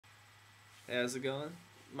Hey, how's it going?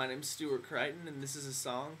 My name's Stewart Crichton, and this is a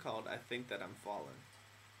song called I Think That I'm Fallin'.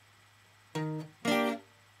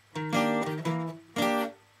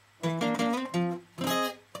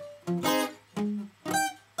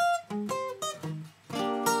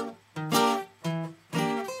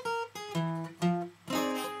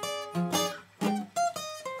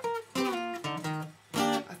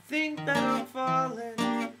 I think that I'm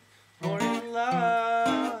falling more in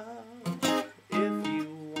love. If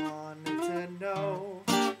you wanted to know,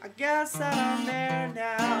 I guess that I'm there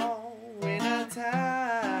now in a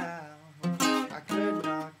town I could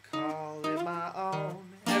not call it my own.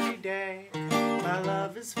 Every day my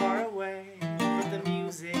love is far away, but the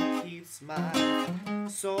music keeps my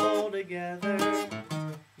soul together.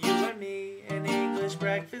 You and me, an English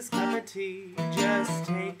breakfast cup of tea. Just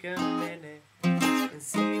take a minute and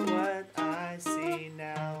see what I see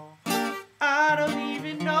now. I don't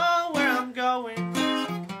even know where I'm going,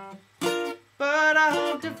 but I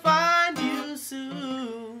hope to find you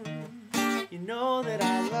soon. You know that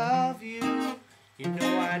I love you, you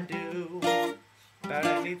know I do, about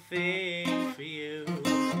anything for you.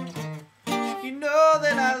 You know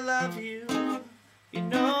that I love you.